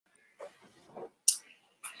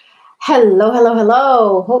Hello, hello,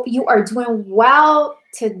 hello. Hope you are doing well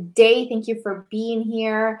today. Thank you for being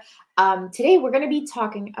here. Today, we're going to be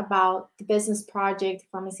talking about the business project,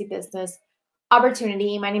 Pharmacy Business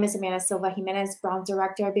Opportunity. My name is Amanda Silva Jimenez, Brand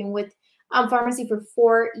Director. I've been with Pharmacy for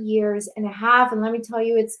 4 years and a half. And let me tell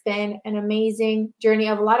you, it's been an amazing journey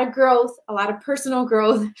of a lot of growth, a lot of personal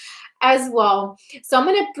growth as well. So I'm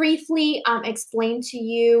going to briefly explain to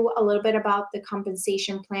you a little bit about the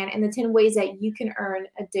compensation plan and the 10 ways that you can earn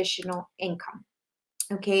additional income.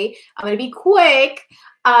 Okay, I'm going to be quick.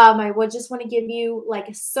 I would just want to give you like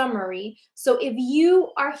a summary. So if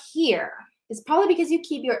you are here, it's probably because you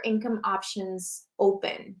keep your income options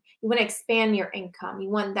open. You want to expand your income. You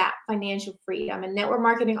want that financial freedom, and network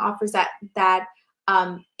marketing offers that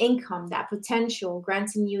income, that potential,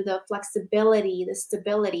 granting you the flexibility, the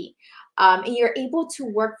stability, and you're able to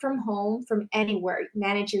work from home, from anywhere,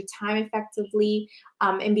 manage your time effectively,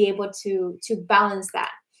 and be able to balance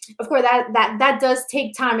that. Of course, that does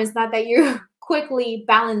take time. It's not that you quickly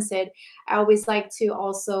balance it. I always like to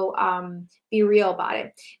also be real about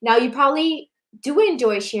it. Now, you probably do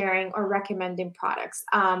enjoy sharing or recommending products.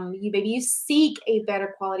 Maybe you seek a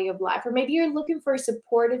better quality of life, or maybe you're looking for a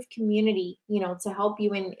supportive community, to help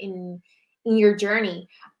you in your journey.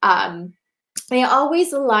 I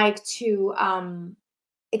always like to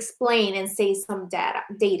explain and say some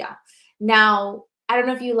data. Now, I don't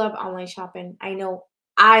know if you love online shopping. I know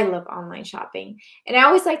I love online shopping. And I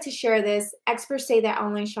always like to share this. Experts say that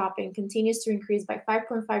online shopping continues to increase by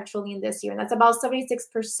 5.5 trillion this year. And that's about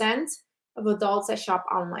 76% of adults that shop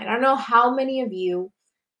online. I don't know how many of you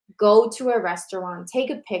go to a restaurant,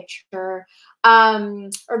 take a picture,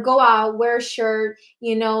 or go out, wear a shirt,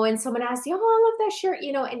 and someone asks you, oh, I love that shirt,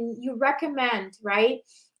 and you recommend, right?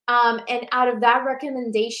 And out of that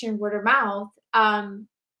recommendation, word of mouth,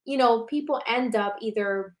 people end up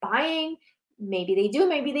either buying, maybe they do,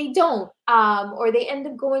 maybe they don't, or they end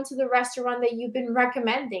up going to the restaurant that you've been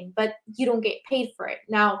recommending, but you don't get paid for it.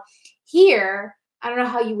 Now, here, I don't know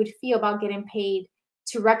how you would feel about getting paid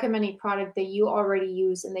to recommend a product that you already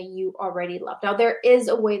use and that you already love. Now, there is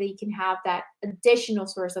a way that you can have that additional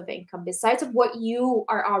source of income besides of what you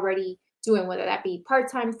are already doing, whether that be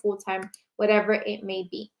part-time, full-time, whatever it may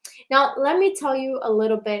be. Now, let me tell you a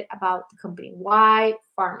little bit about the company. Why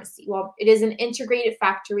Farmasi? Well, it is an integrated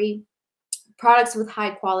factory, products with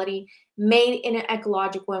high quality, made in an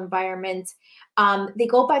ecological environment. They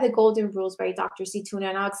go by the golden rules by Dr. C. Tuna,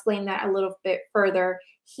 and I'll explain that a little bit further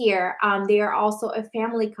here. They are also a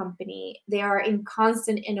family company. They are in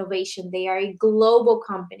constant innovation. They are a global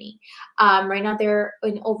company. Right now, they're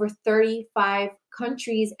in over 35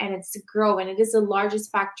 countries, and it's growing. It is the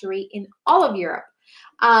largest factory in all of Europe.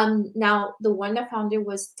 Now, the one that founded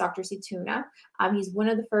was Dr. C. Tuna. He's one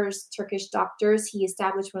of the first Turkish doctors. He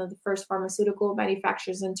established one of the first pharmaceutical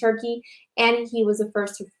manufacturers in Turkey, and he was the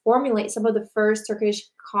first to formulate some of the first Turkish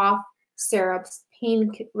cough syrups,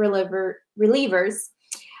 pain relievers,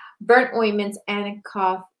 burnt ointments, and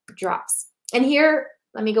cough drops. And here,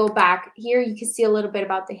 let me go back. Here you can see a little bit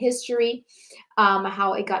about the history,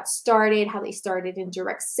 how it got started, how they started in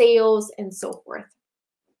direct sales, and so forth.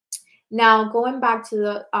 Now, going back to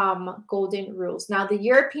the golden rules. Now, the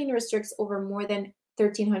European restricts over more than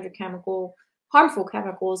 1,300 harmful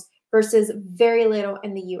chemicals versus very little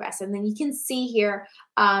in the US. And then you can see here,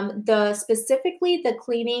 specifically the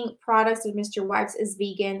cleaning products of Mr. Wipes is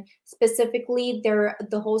vegan. Specifically,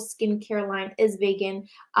 the whole skincare line is vegan.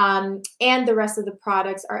 And the rest of the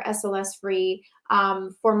products are SLS free,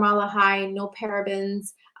 formaldehyde, no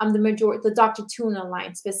parabens. The Dr. Tuna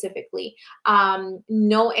line specifically,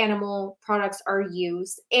 no animal products are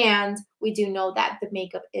used. And we do know that the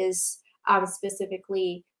makeup is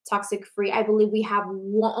specifically toxic free. I believe we have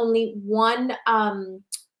only one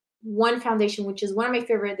foundation, which is one of my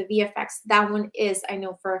favorite, the VFX. That one is, I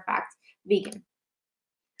know for a fact, vegan.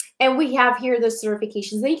 And we have here the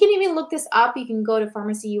certifications. Now you can even look this up. You can go to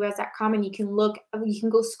farmacyus.com and you can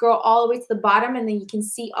go scroll all the way to the bottom, and then you can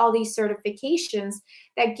see all these certifications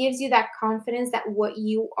that gives you that confidence that what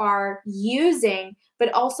you are using,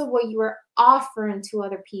 but also what you are offering to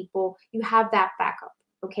other people, you have that backup.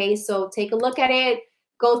 Okay, so take a look at it,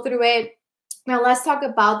 go through it. Now let's talk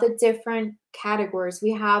about the different categories.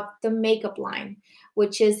 We have the makeup line,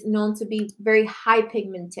 which is known to be very high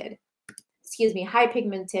pigmented,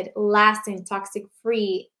 lasting, toxic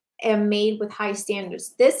free, and made with high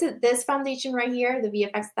standards. This foundation right here, the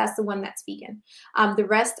VFX, that's the one that's vegan. The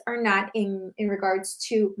rest are not in regards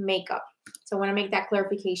to makeup. So I want to make that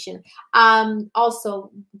clarification.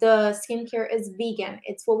 Also, the skincare is vegan.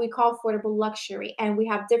 It's what we call affordable luxury, and we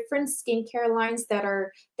have different skincare lines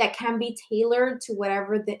that can be tailored to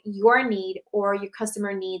whatever that your need or your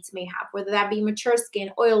customer needs may have, whether that be mature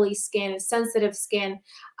skin, oily skin, sensitive skin,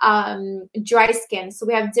 dry skin. So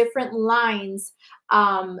we have different lines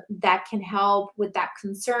that can help with that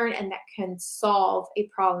concern and that can solve a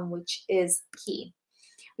problem, which is key.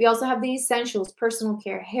 We also have the essentials, personal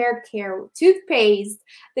care, hair care, toothpaste,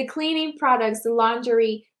 the cleaning products, the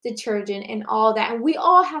laundry detergent, and all that. And we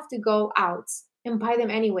all have to go out and buy them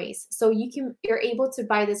anyways. So you're able to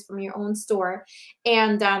buy this from your own store,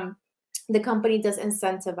 and the company does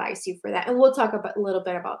incentivize you for that. And we'll talk about a little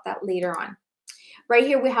bit about that later on. Right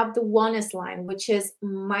here, we have the wellness line, which is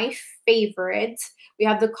my favorite. We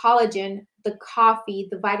have the collagen, the coffee,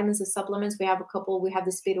 the vitamins, the supplements. We have a couple. We have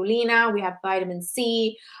the spirulina. We have vitamin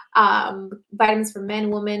C, vitamins for men,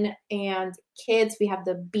 women, and kids. We have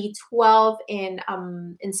the B12 in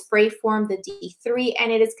spray form, the D3,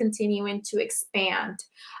 and it is continuing to expand.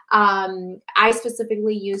 I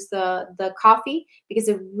specifically use the coffee because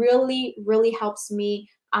it really, really helps me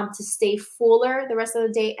to stay fuller the rest of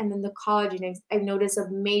the day. And then the collagen, I've noticed a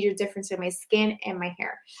major difference in my skin and my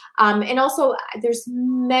hair. And also there's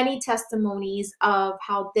many testimonies of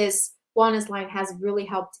how this wellness line has really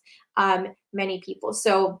helped many people.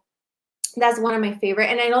 So that's one of my favorite.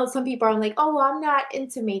 And I know some people are like, oh, well, I'm not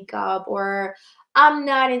into makeup, or I'm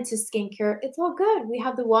not into skincare. It's all good. We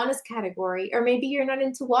have the wellness category. Or maybe you're not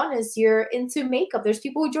into wellness, you're into makeup. There's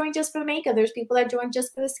people who join just for the makeup. There's people that join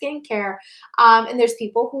just for the skincare. And there's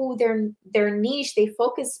people who their niche, they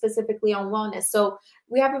focus specifically on wellness. So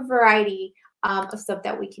we have a variety of stuff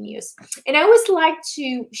that we can use. And I always like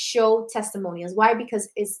to show testimonials. Why? Because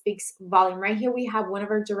it speaks volume. Right here, we have one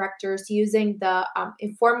of our directors using the,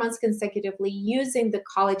 in 4 months consecutively, using the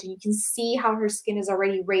collagen. You can see how her skin is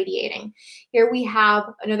already radiating. Here we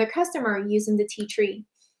have another customer using the tea tree.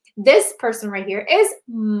 This person right here is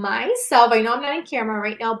myself. I know I'm not in camera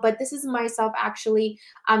right now, but this is myself actually.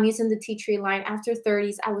 I'm using the tea tree line. After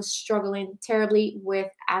 30s, I was struggling terribly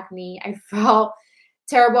with acne. I felt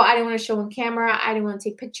terrible. I didn't want to show on camera. I didn't want to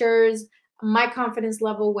take pictures. My confidence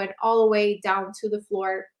level went all the way down to the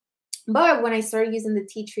floor. But when I started using the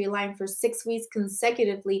tea tree line for 6 weeks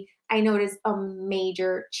consecutively, I noticed a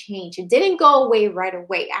major change. It didn't go away right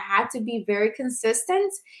away. I had to be very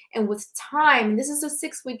consistent. And with time, this is a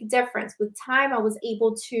 6-week difference. With time, I was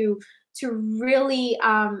able to really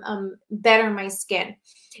better my skin.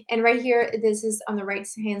 And right here, this is on the right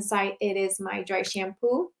hand side. It is my dry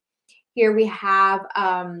shampoo. Here we have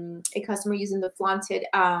a customer using the flaunted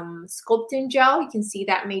sculpting gel. You can see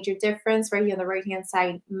that major difference right here on the right-hand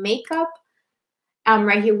side, makeup.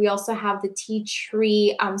 Right here, we also have the tea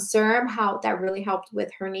tree serum, how that really helped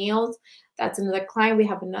with her nails. That's another client. We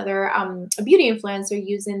have another a beauty influencer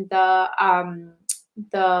using the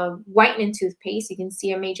whitening toothpaste. You can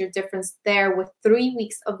see a major difference there with 3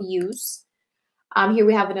 weeks of use. Here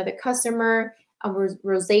we have another customer,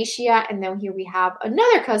 rosacea, and then here we have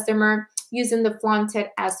another customer using the flaunted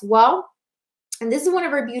as well. And this is one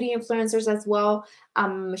of our beauty influencers as well.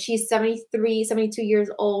 She's 73, 72 years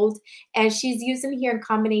old, and she's using here in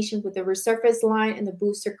combination with the Resurface line and the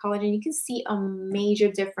Booster Collagen. You can see a major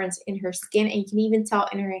difference in her skin, and you can even tell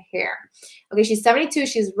in her hair. Okay, she's 72,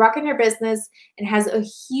 she's rocking her business and has a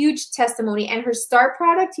huge testimony. And her star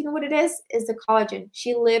product, you know what it is the collagen.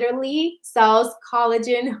 She literally sells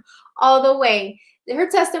collagen all the way. Her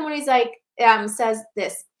testimony is like, says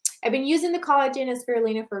this: I've been using the collagen and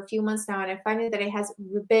spirulina for a few months now, and I find that it has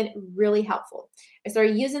been really helpful. I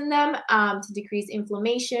started using them to decrease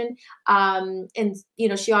inflammation. And, you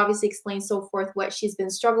know, she obviously explains so forth what she's been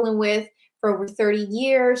struggling with for over 30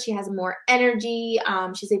 years. She has more energy.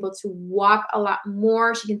 She's able to walk a lot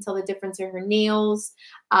more. She can tell the difference in her nails,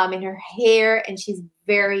 in her hair, and she's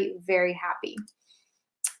very, very happy.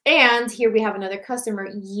 And here we have another customer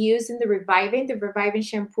using the Reviving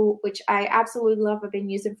shampoo, which I absolutely love. I've been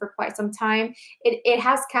using for quite some time. It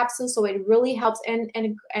has capsules, so it really helps,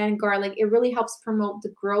 and garlic. It really helps promote the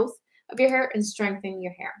growth of your hair and strengthen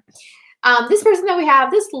your hair. This person that we have,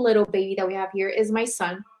 this little baby that we have here, is my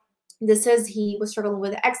son. This is, he was struggling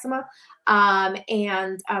with eczema,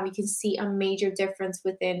 and you can see a major difference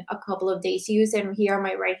within a couple of days use. And here on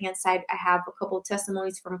my right-hand side, I have a couple of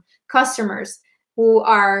testimonies from customers who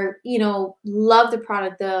are, you know, love the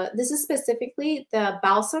product. This is specifically the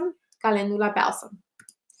balsam, calendula balsam.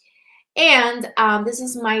 And this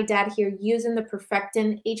is my dad here using the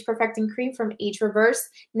Age Perfecting cream from Age Reverse.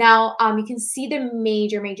 Now, you can see the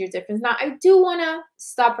major difference. Now, I do want to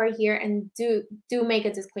stop right here and do make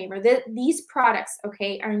a disclaimer that these products,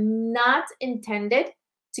 okay, are not intended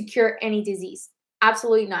to cure any disease.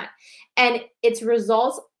 Absolutely not. And its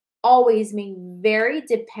results always may vary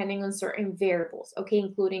depending on certain variables, okay,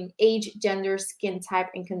 including age, gender, skin type,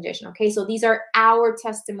 and condition. Okay, so these are our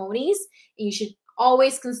testimonies, and you should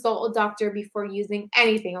always consult a doctor before using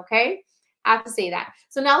anything, okay? I have to say that.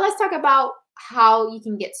 So now let's talk about how you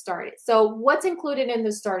can get started. So what's included in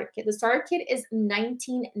the starter kit? The starter kit is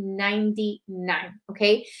 $19.99,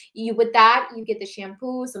 okay? With that, you get the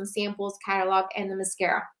shampoo, some samples, catalog, and the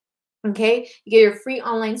mascara, okay? You get your free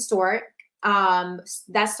online store.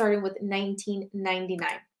 That's starting with $19.99.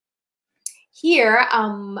 Here,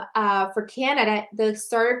 for Canada, the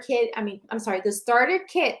starter kit, the starter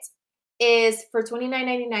kit is for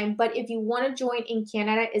 $29.99, but if you want to join in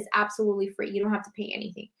Canada, is absolutely free. You don't have to pay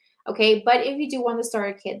anything, okay? But if you do want the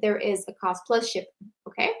starter kit, there is a cost plus shipping,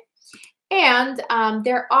 okay? And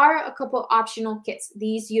there are a couple optional kits.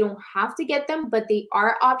 These, you don't have to get them, but they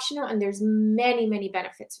are optional, and there's many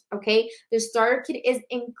benefits, okay? The starter kit is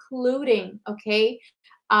including, okay,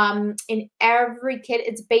 in every kit.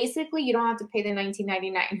 It's basically, you don't have to pay the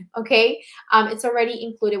 $19.99, okay? It's already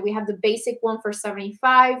included. We have the basic one for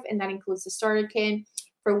 $75, and that includes the starter kit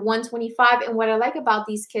for $125. And what I like about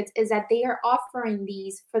these kits is that they are offering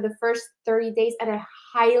these for the first 30 days at a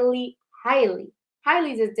highly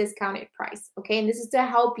discounted price, okay? And this is to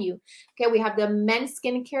help you, okay? We have the men's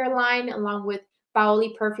skincare line along with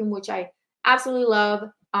Paoli perfume, which I absolutely love.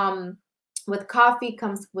 With coffee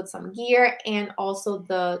comes with some gear, and also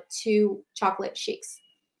the 2 chocolate shakes.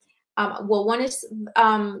 Well, one is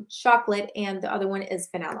chocolate and the other one is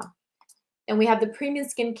vanilla. And we have the premium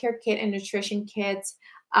skincare kit and nutrition kit.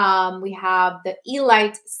 We have the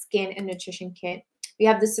Elite skin and nutrition kit. We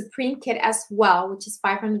have the Supreme kit as well, which is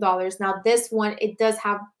 $500. Now this one, it does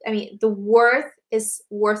have, the worth is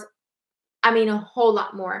worth, a whole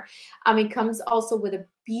lot more. It comes also with a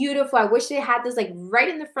beautiful, I wish they had this like right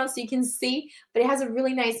in the front so you can see, but it has a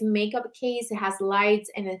really nice makeup case. It has lights,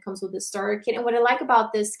 and it comes with the starter kit. And what I like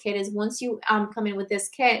about this kit is once you come in with this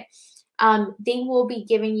kit, they will be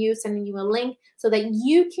sending you a link so that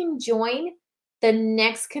you can join the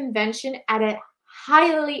next convention at a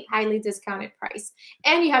highly discounted price.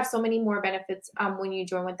 And you have so many more benefits when you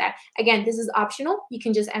join with that. Again, this is optional. You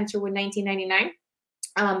can just enter with $19.99.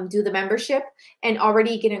 Do the membership and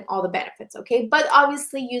already getting all the benefits, okay? But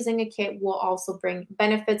obviously using a kit will also bring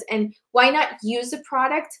benefits. And why not use the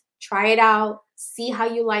product, try it out, see how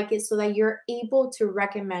you like it so that you're able to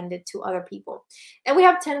recommend it to other people. And we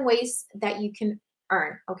have 10 ways that you can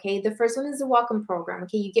earn, okay? The first one is the welcome program,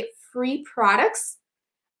 okay? You get free products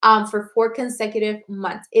for 4 consecutive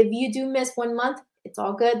months. If you do miss 1 month, it's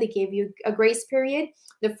all good. They give you a grace period.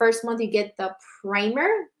 The first month you get the primer,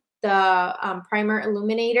 the primer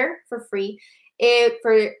illuminator for free.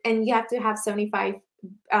 And you have to have 75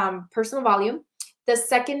 personal volume. The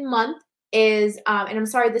second month is, and I'm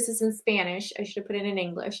sorry, this is in Spanish. I should have put it in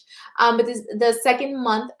English. But the second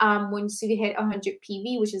month, once you hit 100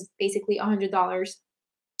 PV, which is basically $100,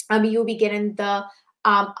 you'll be getting the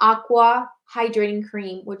aqua hydrating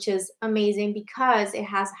cream, which is amazing because it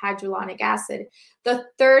has hyaluronic acid. The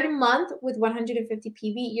third month with 150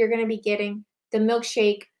 PV, you're going to be getting the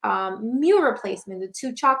milkshake meal replacement, the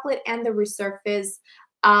 2 chocolate and the resurface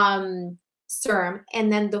serum.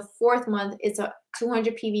 And then the fourth month is a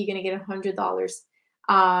 200 PV. You're going to get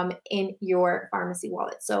 $100 in your pharmacy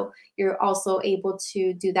wallet. So you're also able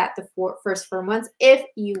to do that the first 4 months if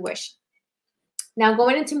you wish. Now,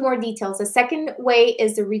 going into more details, the second way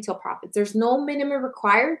is the retail profits. There's no minimum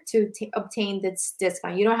required to obtain this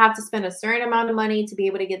discount. You don't have to spend a certain amount of money to be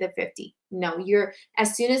able to get the 50. No,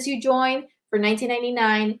 as soon as you join for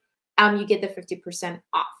 $19.99, you get the 50%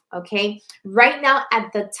 off, okay? Right now,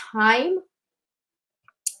 at the time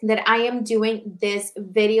that I am doing this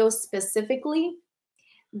video specifically,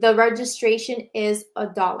 the registration is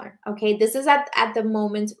 $1, okay? This is at the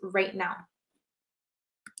moment right now.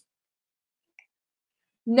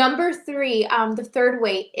 Number 3, the third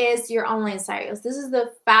way is your online sales. This is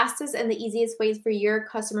the fastest and the easiest ways for your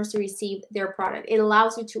customers to receive their product. It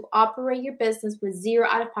allows you to operate your business with 0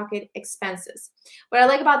 out-of-pocket expenses. What I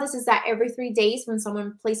like about this is that every 3 days when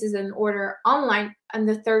someone places an order online, on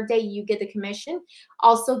the third day you get the commission.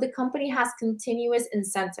 Also, the company has continuous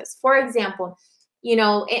incentives. For example,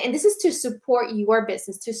 and this is to support your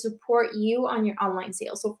business, to support you on your online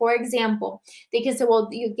sales. So for example, they can say, well,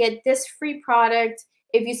 you get this free product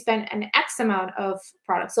if you spend an X amount of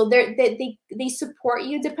products. So they support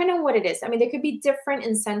you depending on what it is. I mean, there could be different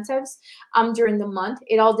incentives during the month.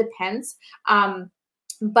 It all depends.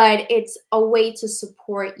 But it's a way to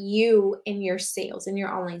support you in your sales, in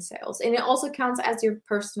your online sales. And it also counts as your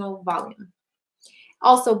personal volume.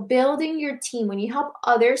 Also, building your team. When you help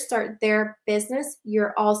others start their business,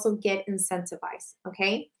 you're also get incentivized,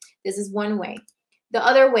 okay? This is one way. The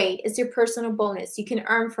other way is your personal bonus. You can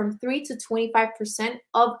earn from 3 to 25%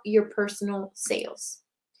 of your personal sales.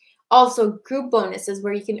 Also, group bonuses,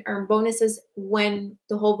 where you can earn bonuses when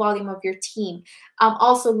the whole volume of your team.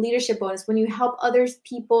 Also, leadership bonus, when you help others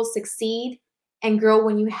people succeed and grow,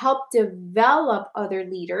 when you help develop other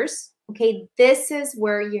leaders. Okay, this is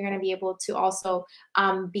where you're going to be able to also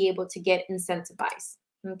be able to get incentivized.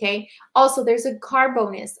 Okay, also there's a car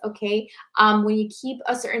bonus. Okay, when you keep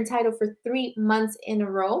a certain title for 3 months in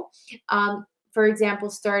a row, for example,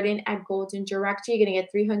 starting at Golden Director, you're going to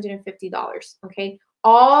get $350. Okay,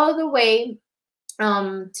 all the way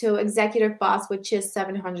to executive boss, which is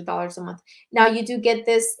 $700 a month. Now you do get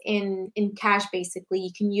this in cash. Basically,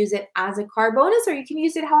 you can use it as a car bonus, or you can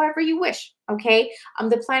use it however you wish. Okay,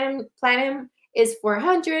 the platinum is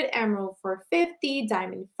 400, emerald 450,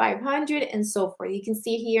 diamond 500, and so forth. You can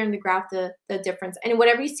see here in the graph the difference. And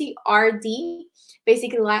whatever you see RD,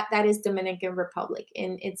 basically that is Dominican Republic,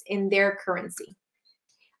 and it's in their currency.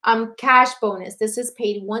 Cash bonus. This is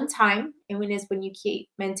paid one time, and it is when you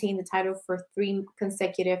maintain the title for 3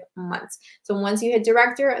 consecutive months. So once you hit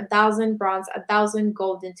director, 1,000 bronze, 1,000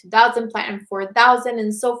 golden, 2,000 platinum, 4,000,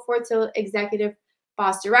 and so forth to executive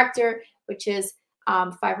boss director, which is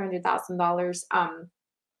 $500,000,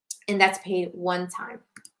 and that's paid one time.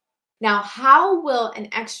 Now, how will an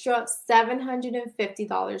extra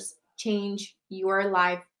 $750 change your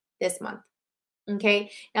life this month? Okay,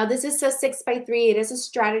 now this is a 6x3. It is a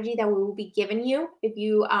strategy that we will be giving you if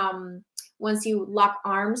you once you lock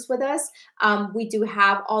arms with us. We do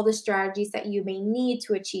have all the strategies that you may need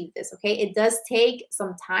to achieve this. Okay, it does take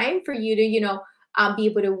some time for you to be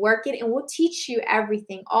able to work it, and we'll teach you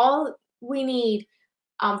everything. All we need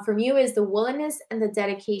from you is the willingness and the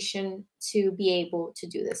dedication to be able to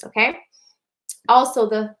do this. Okay, also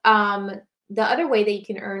the other way that you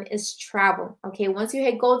can earn is travel. Okay, once you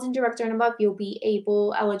hit Golden Director and above, you'll be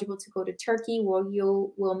eligible to go to Turkey, where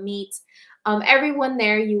you will meet everyone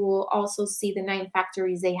there. You will also see the 9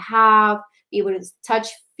 factories they have, be able to touch,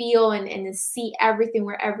 feel, and see everything,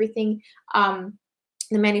 where everything, the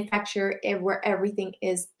manufacturer, where everything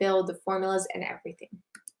is built, the formulas and everything.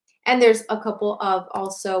 And there's a couple of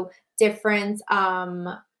also different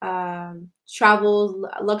travel,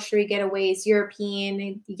 luxury getaways,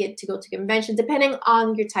 European. You get to go to convention, depending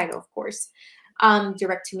on your title, of course.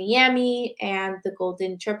 Direct to Miami and the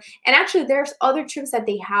Golden Trip. And actually, there's other trips that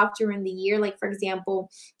they have during the year. Like, for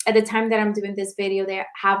example, at the time that I'm doing this video, they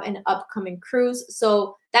have an upcoming cruise.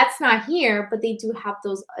 So that's not here, but they do have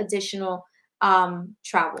those additional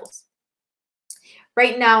travels.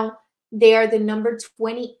 Right now, they are the number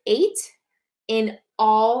 28 in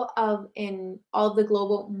all of the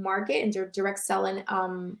global market, in their direct selling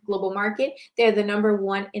global market. They're the number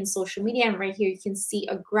 1 in social media. And right here, you can see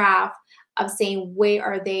a graph of saying where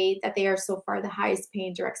are they, that they are so far the highest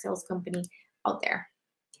paying direct sales company out there.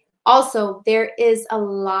 Also, there is a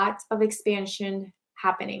lot of expansion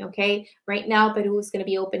happening. Okay, right now, Peru is going to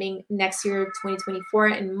be opening next year, 2024,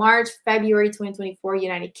 in March. February 2024,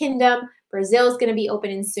 United Kingdom. Brazil is going to be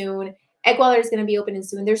opening soon. Ecuador is going to be opening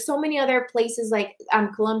soon. There's so many other places like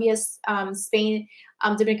Colombia, Spain,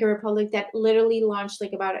 Dominican Republic that literally launched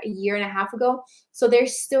like about a year and a half ago. So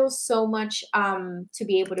there's still so much to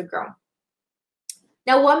be able to grow.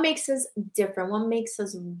 Now, what makes us different? What makes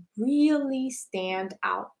us really stand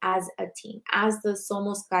out as a team, as the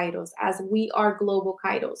Somos Kairos, as we are global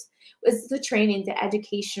Kairos? It's the training, the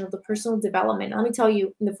education, the personal development. Let me tell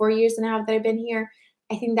you, in the 4 years and a half that I've been here,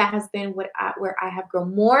 I think that has been where I have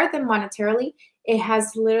grown more than monetarily. It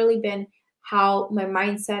has literally been how my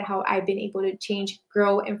mindset, how I've been able to change,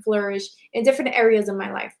 grow, and flourish in different areas of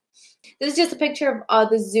my life. This is just a picture of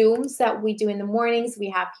the Zooms that we do in the mornings. We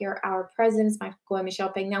have here our presidents, Michael and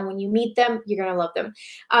Michelle Peng. Now, when you meet them, you're going to love them.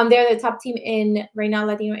 They're the top team in right now,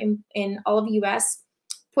 Latino in all of the U.S.,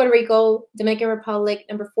 Puerto Rico, Dominican Republic,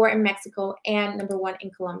 number 4 in Mexico, and number 1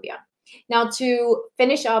 in Colombia. Now, to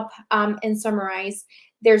finish up and summarize,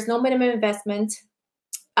 there's no minimum investment.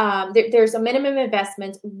 There's a minimum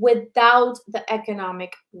investment without the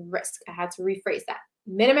economic risk. I had to rephrase that.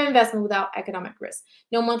 Minimum investment without economic risk.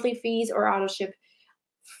 No monthly fees or auto ship.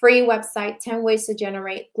 Free website, 10 ways to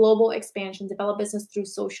generate global expansion, develop business through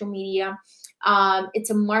social media. It's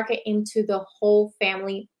a market into the whole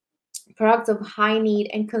family. products of high need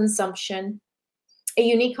and consumption, a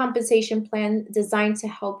unique compensation plan designed to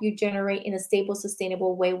help you generate in a stable,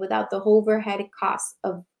 sustainable way without the overhead costs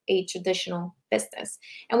of a traditional business.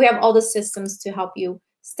 And we have all the systems to help you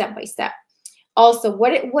step by step. Also,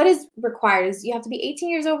 what is required is you have to be 18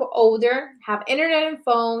 years old or older, have internet and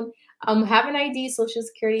phone, have an ID, social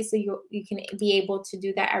security, so you can be able to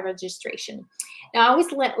do that at registration. Now, I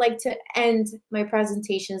always like to end my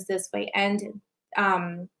presentations this way, end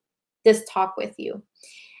this talk with you.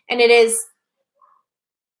 And it is,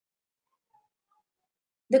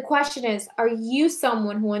 the question is, are you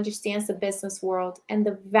someone who understands the business world and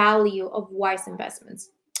the value of wise investments?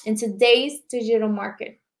 In today's digital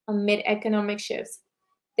market, amid economic shifts,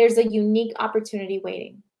 there's a unique opportunity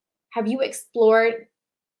waiting. Have you explored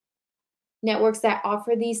networks that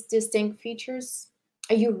offer these distinct features?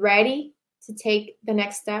 Are you ready to take the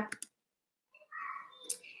next step?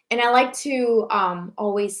 And I like to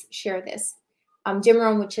always share this. Jim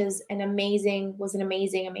Rohn, which is was an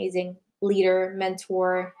amazing leader,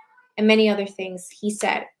 mentor, and many other things. He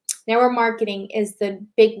said, network marketing is the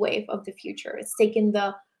big wave of the future. It's taken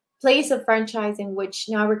the place of franchising, which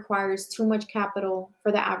now requires too much capital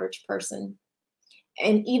for the average person.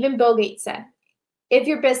 And even Bill Gates said, if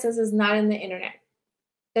your business is not in the internet,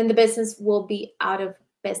 then the business will be out of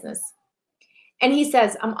business. And he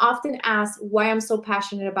says, I'm often asked why I'm so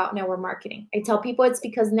passionate about network marketing. I tell people it's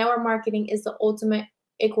because network marketing is the ultimate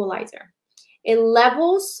equalizer. It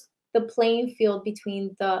levels the playing field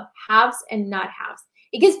between the haves and not haves.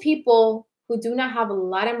 It gives people who do not have a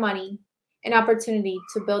lot of money an opportunity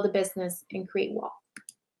to build a business and create wealth.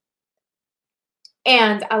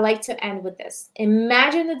 And I like to end with this.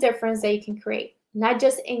 Imagine the difference that you can create, not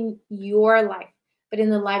just in your life, but in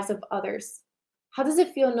the lives of others. How does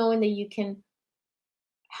it feel knowing that you can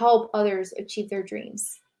help others achieve their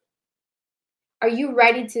dreams? Are you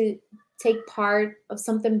ready to take part of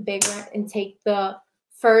something bigger and take the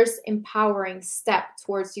first empowering step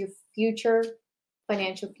towards your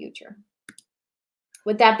financial future?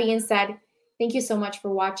 With that being said, thank you so much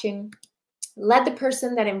for watching. Let the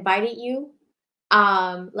person that invited you,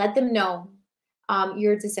 let them know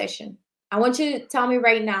your decision. I want you to tell me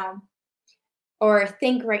right now, or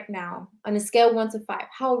think right now, on a scale of 1 to 5,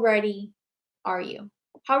 how ready are you?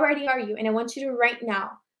 How ready are you? And I want you to right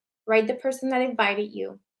now, write the person that invited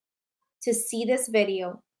you to see this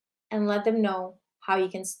video and let them know how you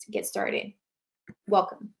can get started.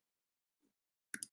 Welcome.